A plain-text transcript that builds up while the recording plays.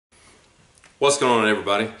What's going on,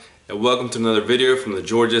 everybody, and welcome to another video from the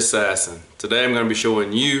Georgia Assassin. Today I'm going to be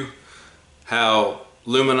showing you how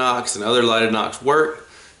Lumenoks and other lighted Nocks work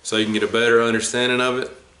so you can get a better understanding of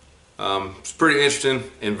it. It's pretty interesting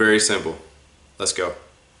and very simple. Let's go.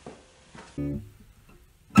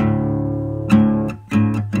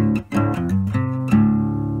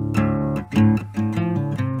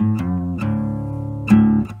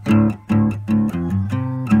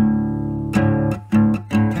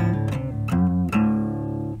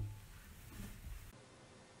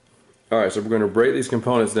 Alright, so we're going to break these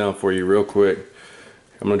components down for you real quick.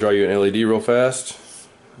 I'm going to draw you an LED real fast.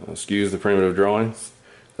 Excuse the primitive drawing.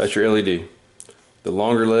 That's your LED. The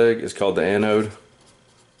longer leg is called the anode.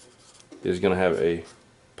 It is going to have a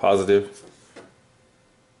positive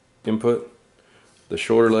input. The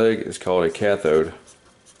shorter leg is called a cathode,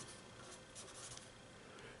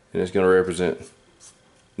 and it's going to represent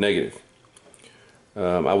negative.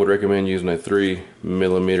 I would recommend using a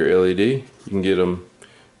 3mm LED. You can get them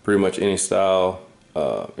pretty much any style,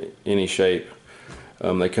 any shape.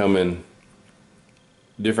 They come in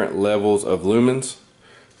different levels of lumens,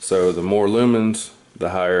 so the more lumens, the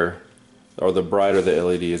higher or the brighter the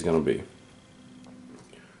LED is going to be.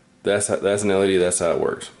 That's an LED. That's how it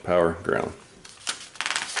works. Power, ground.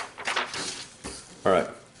 All right,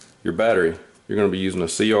 your battery. You're going to be using a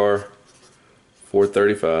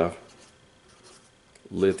CR435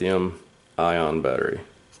 lithium-ion battery.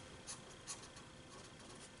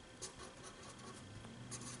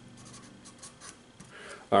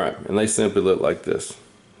 Alright, and they simply look like this.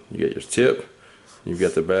 You get your tip, you've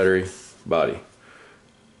got the battery body.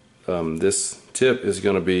 This tip is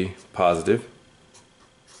going to be positive,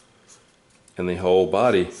 and the whole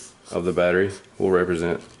body of the battery will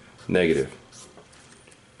represent negative.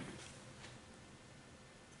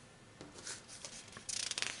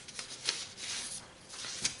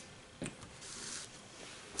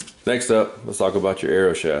 Next up, let's talk about your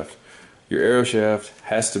arrow shaft. Your arrow shaft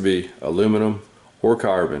has to be aluminum or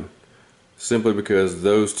carbon, simply because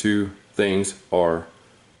those two things are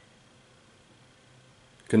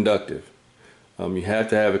conductive. You have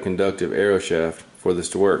to have a conductive arrow shaft for this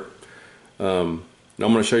to work. Now I'm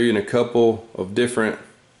going to show you in a couple of different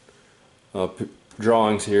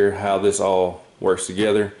drawings here how this all works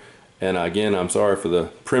together, and again, I'm sorry for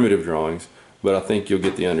the primitive drawings, but I think you'll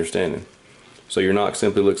get the understanding. So your knock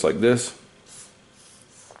simply looks like this.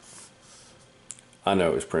 I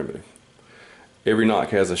know it's primitive. Every knock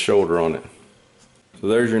has a shoulder on it. So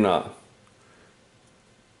there's your knock.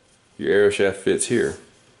 Your arrow shaft fits here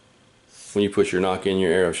when you put your knock in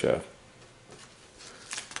your arrow shaft.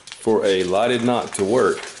 For a lighted knock to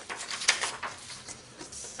work,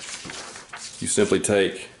 you simply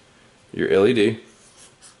take your LED,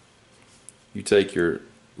 you take your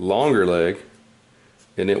longer leg,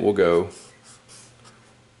 and it will go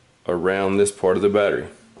around this part of the battery.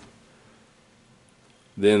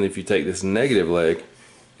 Then if you take this negative leg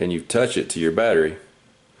and you touch it to your battery,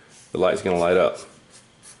 the light's going to light up.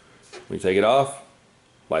 When you take it off,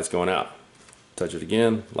 light's going out. Touch it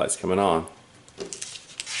again, light's coming on.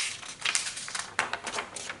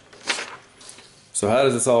 So how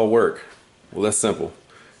does this all work? Well, that's simple.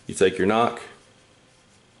 You take your knock,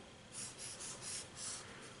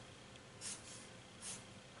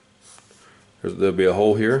 there'll be a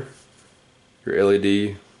hole here. Your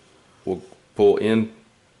LED will pull in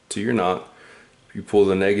to your knock. You pull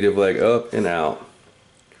the negative leg up and out.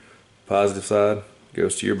 Positive side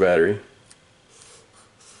goes to your battery,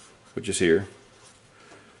 which is here.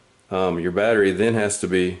 Your battery then has to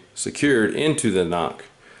be secured into the knock,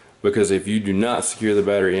 because if you do not secure the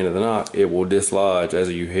battery into the knock, it will dislodge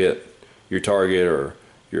as you hit your target or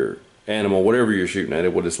your animal, whatever you're shooting at.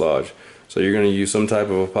 It will dislodge. So you're going to use some type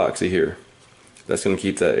of epoxy here. That's going to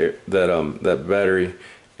keep that battery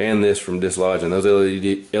and this from dislodging. Those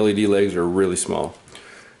LED legs are really small.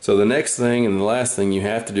 So the next thing and the last thing you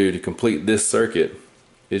have to do to complete this circuit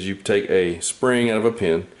is you take a spring out of a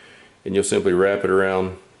pin and you'll simply wrap it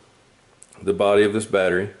around the body of this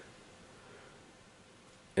battery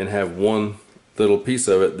and have one little piece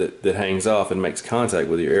of it that hangs off and makes contact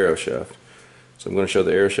with your arrow shaft. So I'm going to show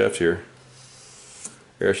the arrow shaft here.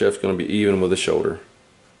 Arrow shaft is going to be even with the shoulder.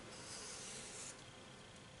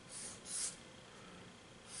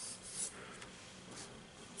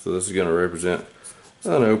 So this is going to represent, I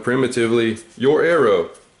don't know, primitively your arrow.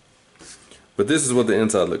 But this is what the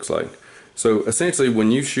inside looks like. So essentially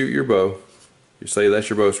when you shoot your bow, you say that's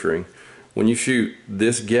your bowstring, when you shoot,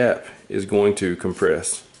 this gap is going to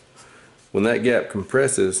compress. When that gap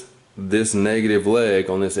compresses, this negative leg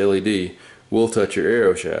on this LED will touch your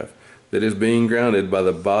arrow shaft that is being grounded by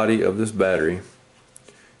the body of this battery,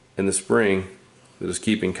 and the spring that is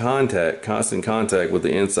keeping constant contact with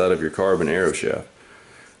the inside of your carbon arrow shaft.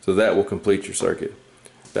 So that will complete your circuit.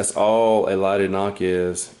 That's all a lighted knock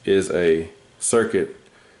is a circuit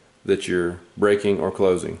that you're breaking or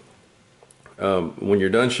closing. When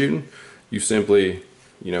you're done shooting, you simply,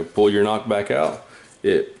 pull your knock back out.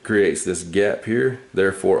 It creates this gap here,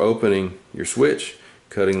 therefore opening your switch,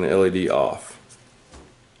 cutting the LED off.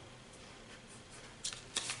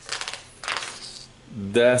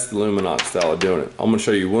 That's the Lumenok style of doing it. I'm going to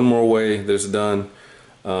show you one more way that it's done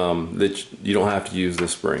that you don't have to use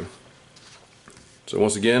this spring. So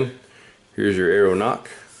once again, here's your arrow knock.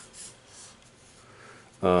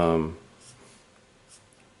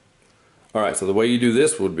 Alright, so the way you do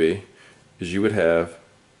this would be is you would have,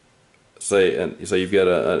 say you've got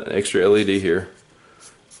an extra LED here.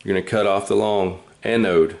 You're going to cut off the long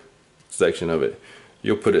anode section of it.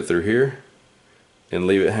 You'll put it through here and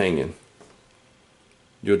leave it hanging.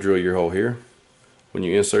 You'll drill your hole here. When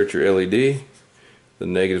you insert your LED, the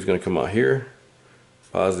negative is going to come out here.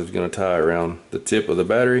 Positive is going to tie around the tip of the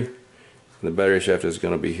battery, and the battery shaft is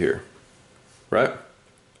going to be here. Right?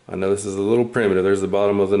 I know this is a little primitive. There's the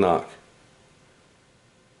bottom of the knock.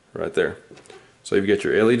 Right there. So you've got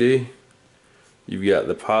your LED, you've got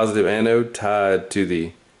the positive anode tied to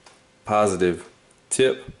the positive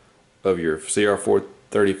tip of your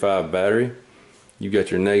CR435 battery. You've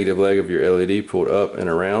got your negative leg of your LED pulled up and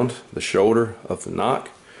around the shoulder of the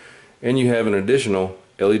knock, and you have an additional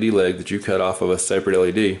LED leg that you cut off of a separate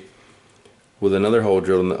LED with another hole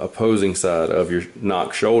drilled in the opposing side of your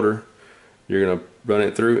knock shoulder. You're going to run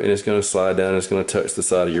it through and it's going to slide down and it's going to touch the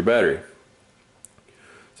side of your battery.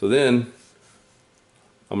 So then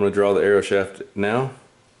I'm going to draw the arrow shaft now.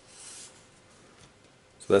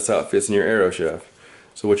 So that's how it fits in your arrow shaft.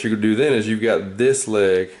 So what you're going to do then is you've got this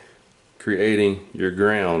leg creating your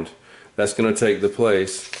ground. That's going to take the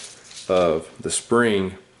place of the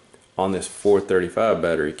spring on this 435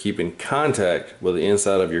 battery, keeping contact with the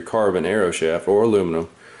inside of your carbon arrow shaft or aluminum.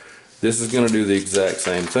 This is going to do the exact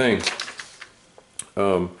same thing.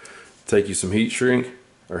 Take you some heat shrink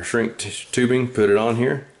or shrink tubing, put it on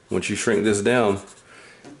here. Once you shrink this down,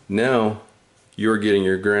 now you're getting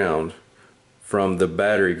your ground from the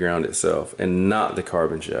battery ground itself and not the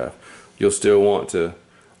carbon shaft. You'll still want to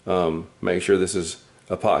make sure this is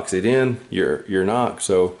epoxied in your knock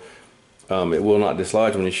so it will not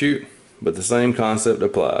dislodge when you shoot, but the same concept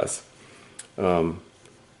applies. When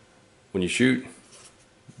you shoot,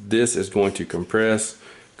 this is going to compress,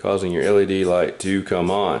 causing your LED light to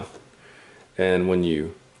come on. And when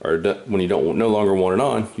you no longer want it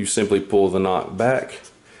on, you simply pull the knock back,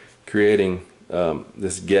 creating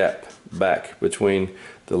this gap back between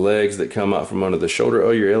the legs that come out from under the shoulder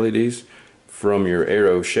of your LEDs from your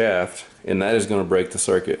arrow shaft, and that is going to break the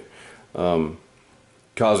circuit,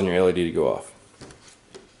 causing your LED to go off.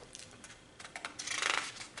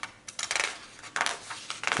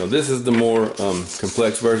 So this is the more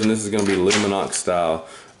complex version. This is going to be Lumenok style.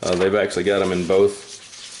 They've actually got them in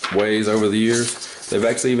both ways over the years. They've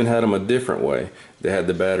actually even had them a different way. They had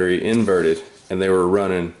the battery inverted and they were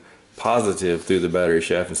running positive through the battery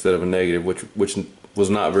shaft instead of a negative, which was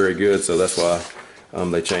not very good, so that's why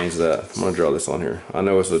they changed that. I'm going to draw this on here. I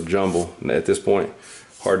know it's a jumble at this point,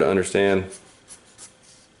 hard to understand,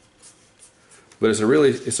 but it's a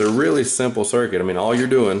really simple circuit. I mean, all you're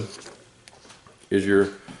doing is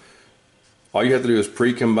all you have to do is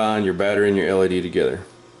pre-combine your battery and your LED together.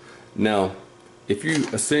 Now, if you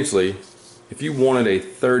wanted a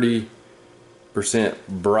 30%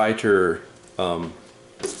 brighter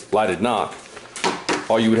lighted knock,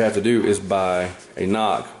 all you would have to do is buy a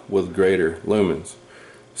knock with greater lumens.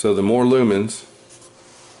 So the more lumens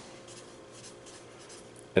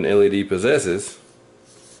an LED possesses,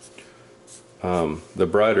 the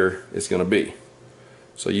brighter it's going to be.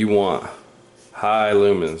 So you want high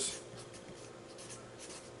lumens,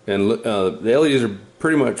 and the LEDs are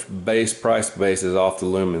pretty much price bases off the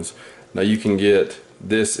lumens. Now you can get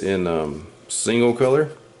this in single color.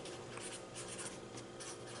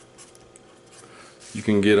 You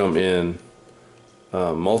can get them in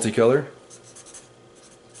multicolor.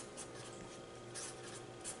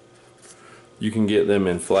 You can get them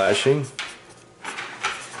in flashing.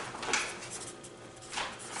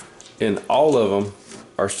 And all of them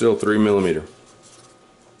are still 3mm.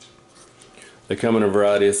 They come in a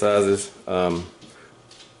variety of sizes. I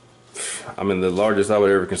mean, the largest I would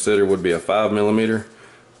ever consider would be a 5mm,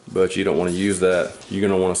 but you don't want to use that. You're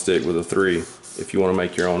going to want to stick with a 3 if you want to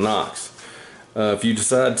make your own Nocks. If you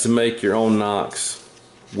decide to make your own Nocks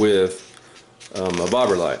with a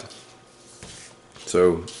bobber light,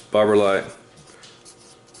 so bobber light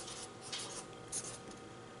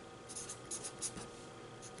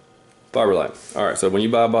Barber light. Alright, so when you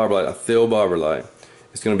buy a barber light, a Thiel barber light,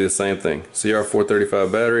 it's going to be the same thing.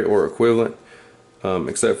 CR435 battery or equivalent,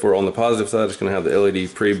 except for on the positive side, it's going to have the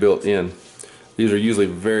LED pre-built in. These are usually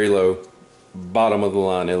very low, bottom of the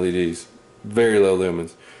line LEDs, very low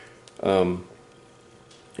lumens. And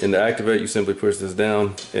to activate, you simply push this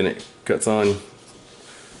down and it cuts on,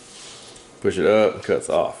 push it up, cuts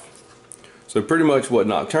off. So pretty much what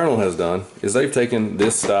Nockturnal has done is they've taken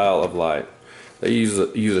this style of light. They use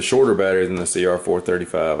a shorter battery than the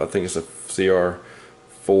CR435. I think it's a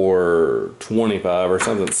CR425 or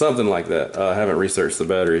something like that. I haven't researched the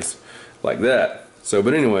batteries like that. So,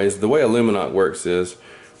 but anyways, the way a Lumenok works is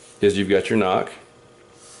you've got your knock,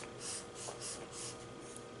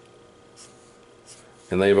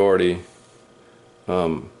 and they've already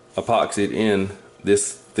epoxied in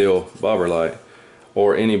this Thiel barber light,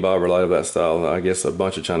 or any barber light of that style. I guess a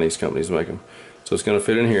bunch of Chinese companies make them. So it's going to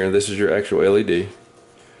fit in here. This is your actual LED.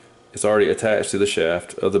 It's already attached to the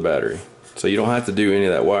shaft of the battery, so you don't have to do any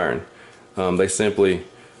of that wiring. They simply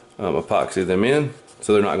epoxy them in,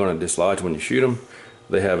 so they're not going to dislodge when you shoot them.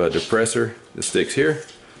 They have a depressor that sticks here,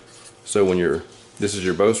 so when this is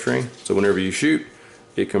your bowstring, so whenever you shoot,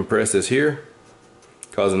 it compresses here,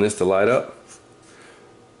 causing this to light up.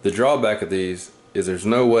 The drawback of these is there's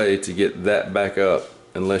no way to get that back up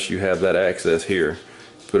unless you have that access here.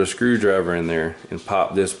 Put a screwdriver in there and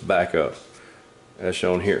pop this back up, as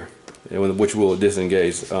shown here, which will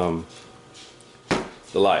disengage the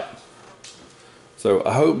light. So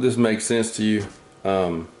I hope this makes sense to you.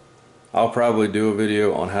 I'll probably do a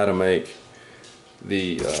video on how to make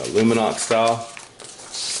the Lumenok style.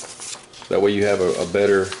 That way you have a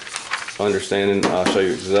better understanding. I'll show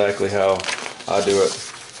you exactly how I do it.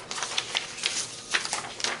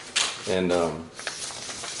 And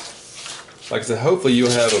like I said, hopefully you'll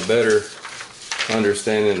have a better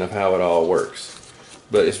understanding of how it all works.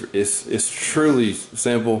 But it's truly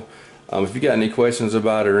simple. If you got any questions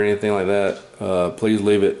about it or anything like that, please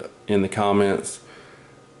leave it in the comments.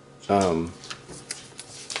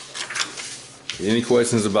 Any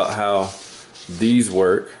questions about how these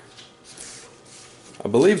work? I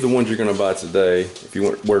believe the ones you're going to buy today, if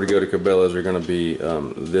you were to go to Cabela's, are going to be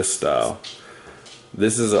this style.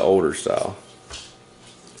 This is an older style,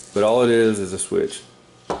 but all it is a switch,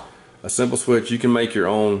 a simple switch. You can make your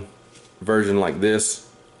own version like this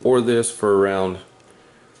or this for around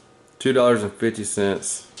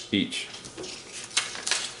 $2.50 each.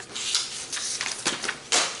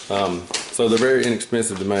 So they're very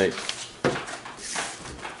inexpensive to make,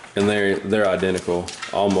 and they're identical,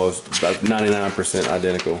 almost about 99%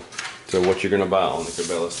 identical to what you're going to buy on the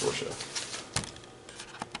Cabela store shelf.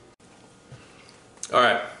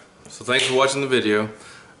 Alright, so thanks for watching the video.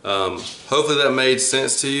 Hopefully that made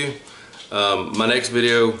sense to you. My next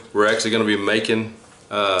video, we're actually going to be making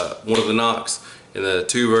one of the Nocks in the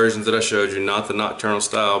two versions that I showed you, not the Nockturnal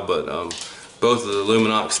style, but both of the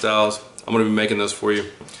Lumenok styles. I'm going to be making those for you.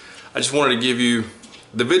 I just wanted to give you,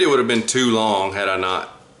 the video would have been too long had I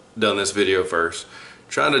not done this video first.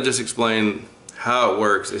 Trying to just explain how it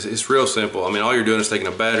works. It's real simple. I mean, all you're doing is taking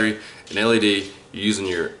a battery, an LED, you're using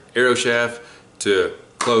your arrow shaft to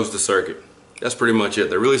close the circuit. That's pretty much it.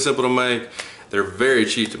 They're really simple to make. They're very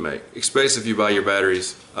cheap to make, especially if you buy your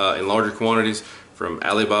batteries in larger quantities from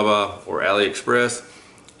Alibaba or AliExpress,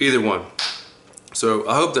 either one. So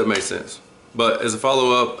I hope that made sense. But as a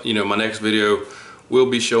follow-up, you know, my next video will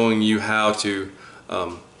be showing you how to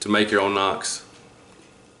make your own Nocks,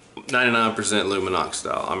 99% Lumenok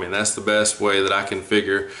style. I mean, that's the best way that I can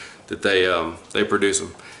figure that they produce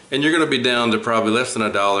them. And you're going to be down to probably less than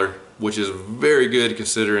 $1, which is very good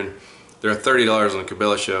considering there are $30 on the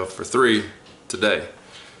Cabela shelf for 3 today.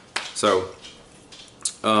 So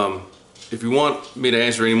if you want me to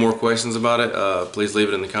answer any more questions about it, please leave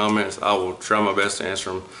it in the comments. I will try my best to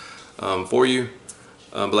answer them for you.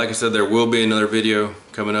 But like I said, there will be another video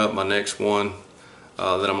coming up. My next one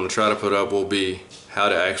that I'm going to try to put up will be how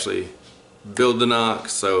to actually build the Nock,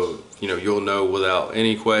 so you know, you'll know without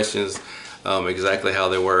any questions exactly how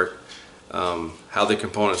they work, how the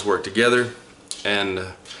components work together. And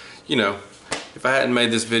you know, if I hadn't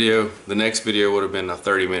made this video, the next video would have been a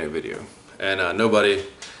 30-minute video, and nobody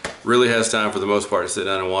really has time for the most part to sit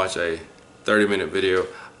down and watch a 30-minute video.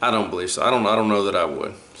 I don't believe so. I don't know that I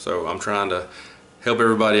would. So I'm trying to help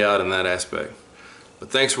everybody out in that aspect. But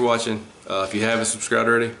thanks for watching. If you haven't subscribed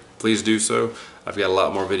already, please do so. I've got a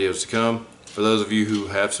lot more videos to come. For those of you who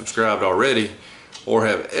have subscribed already or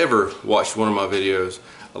have ever watched one of my videos,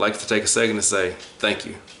 I'd like to take a second to say thank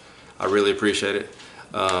you. I really appreciate it.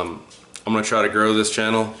 I'm going to try to grow this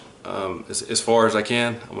channel as far as I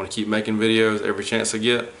can. I'm going to keep making videos every chance I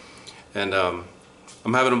get. And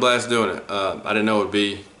I'm having a blast doing it. I didn't know it would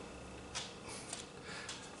be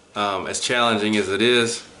as challenging as it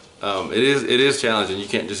is. It is challenging. You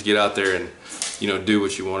can't just get out there and do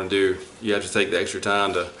what you want to do. You have to take the extra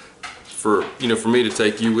time for me to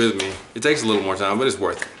take you with me. It takes a little more time, but it's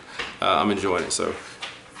worth it. I'm enjoying it. So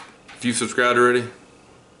if you've subscribed already,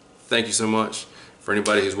 thank you so much. For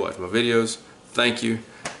anybody who's watched my videos, thank you.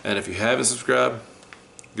 And if you haven't subscribed,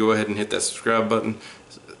 go ahead and hit that subscribe button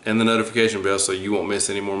and the notification bell so you won't miss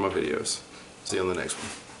any more of my videos. See you on the next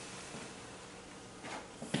one.